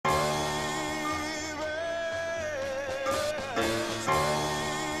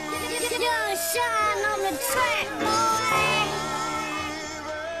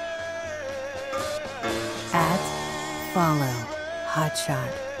Follow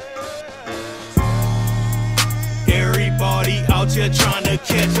Hotshot. Everybody out here trying to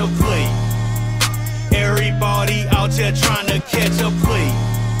catch a play. Everybody out here trying to catch a play.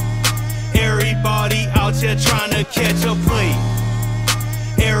 Everybody out here trying to catch a play.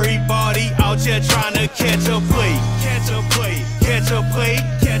 Everybody out here trying to catch a play. Catch a play. Catch a play.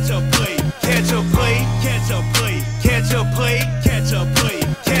 Catch a play. Catch a play. Catch a play. Catch a play. Catch a play.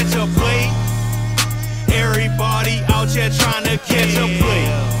 Catch a play. Everybody out here trying to catch a play.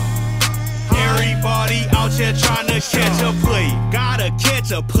 Everybody out here trying to catch a play. Gotta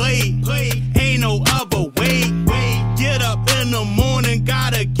catch a play. Ain't no other way. Get up in the morning,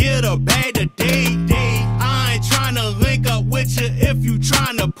 gotta get a bag today. I ain't trying to link up with you if you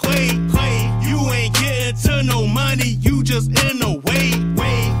trying to play. You ain't getting to no money, you just in the way.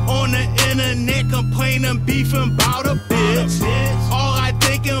 On the internet complaining, beefing about a bitch. All I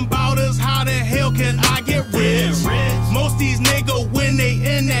thinking about is how the hell can I get rich? Most these niggas when they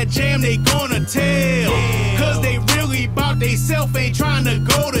in that jam they gonna tell. Cause they really bout they self, ain't trying to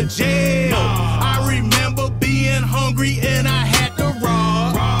go to jail. I remember being hungry and I had to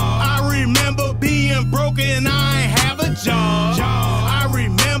rob. I remember being broke and I ain't have a job. I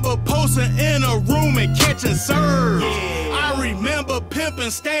remember posting in a room and catching serves. I remember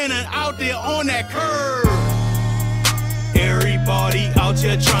pimping standing out there on that curb. Everybody out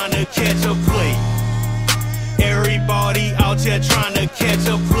here trying to catch a play. Everybody out here trying to catch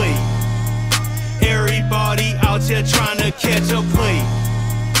a play. Everybody out here trying to catch a play.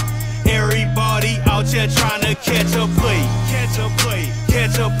 Everybody out here trying to catch a play. Catch a play.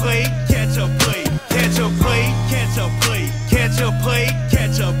 Catch a play. Catch a play. Catch a play. Catch a play. Catch a play.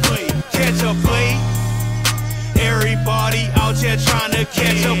 Catch a play. Catch a play. Everybody out here trying to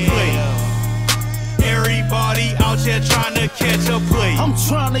catch a play. Everybody out here trying to catch a play. I'm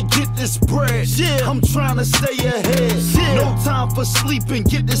trying to get this bread. I'm trying to stay ahead. No time for sleeping.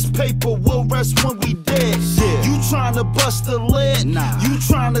 Get this paper. We'll rest when we dead. You trying to bust a lid? You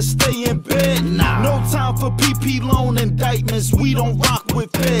trying to stay in bed? No time for PP loan indictments. We don't rock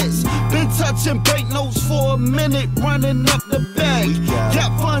with feds. Been touching banknotes for a minute, running up the bag.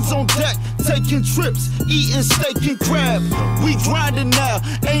 Got funds on deck, taking trips, eating steak and crab. We grinding now.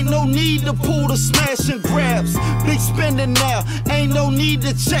 Ain't no need to pull the smash and grabs. Big spending now. Ain't no need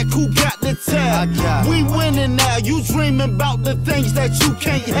to check who got the tab. We winning now. You dreaming about the things that you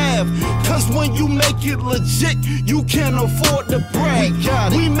can't have. Cause when you make it legit, you can't afford to brag.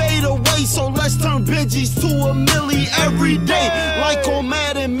 We made a way, so let's turn Benjis to a milli every day. Like on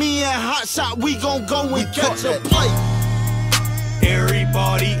Madden, me and Hotshot, we gon' go and catch a play.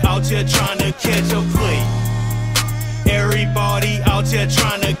 Everybody out here trying to catch a play. Everybody out here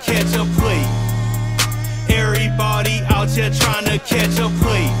trying to catch a play. Everybody out here trying to catch a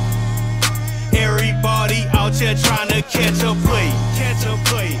play. Everybody out here trying to catch a play. Catch a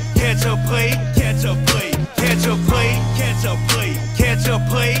play. Catch a play. Catch a play. Catch a play. Catch a play. Catch a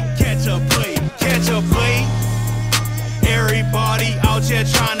play. Catch a play. Catch a play. Everybody out here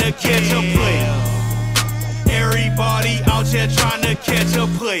trying to catch a play. Everybody out here trying to catch a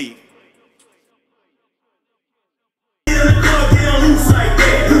play.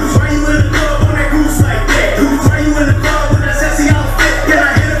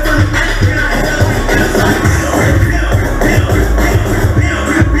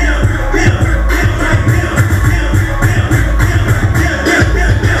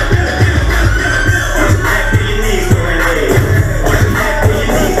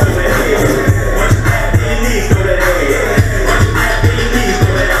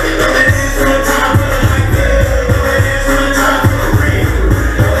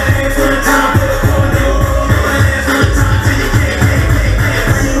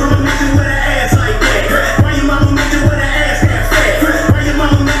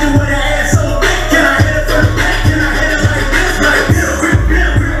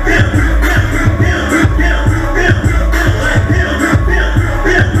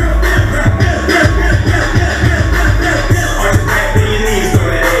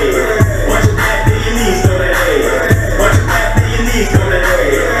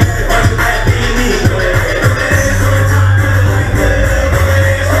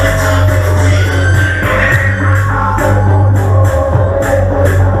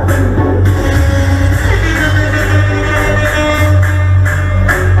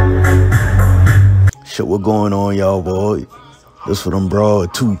 What going on, y'all, boy? This for them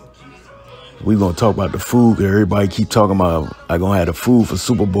broad too. We gonna talk about the food, cause everybody keep talking about I gonna have the food for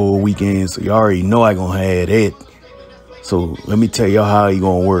Super Bowl weekend, so y'all already know I gonna have that. So let me tell y'all how it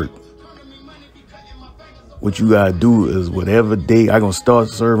gonna work. what you gotta do is whatever day, I gonna start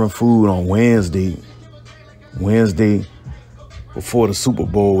serving food on Wednesday before the Super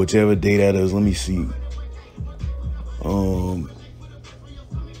Bowl, whichever day that is. Let me see.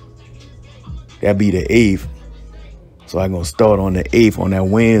 That'd be the 8th. So I'm gonna start on the 8th on that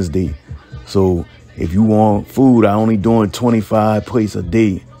Wednesday. So if you want food, I only doing 25 plates a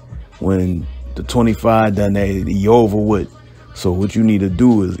day. When the 25 done that, you over with. So what you need to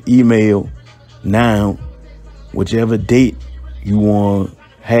do is email now whichever date you want to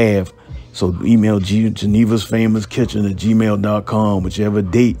have. So email Geneva's Famous Kitchen at gmail.com, whichever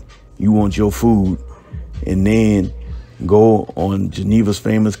date you want your food. And then go on Geneva's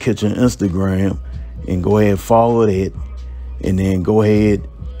Famous Kitchen Instagram and go ahead, follow that. And then go ahead,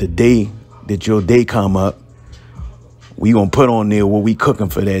 the day that your day come up, we gonna put on there what we cooking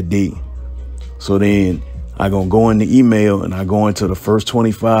for that day. So then I gonna go in the email and I go into the first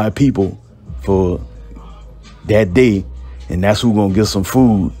 25 people for that day, and that's who gonna get some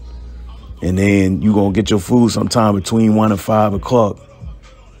food. And then you gonna get your food sometime between 1 and 5 o'clock.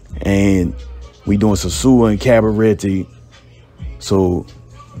 And we doing Sosua and Cabarette. So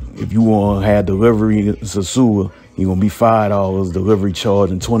if you want to have delivery in Sosua, you're going to be $5 delivery charge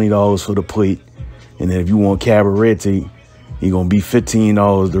and $20 for the plate. And then if you want Cabarette, you're going to be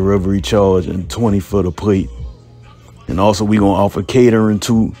 $15 delivery charge and $20 for the plate. And also we going to offer catering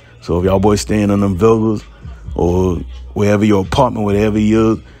too. So if y'all boys staying in them villas or wherever your apartment, whatever it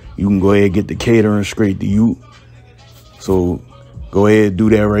is, you can go ahead and get the catering straight to you. So go ahead and do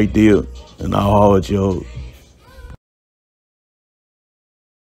that right there. And I'll holler at y'all.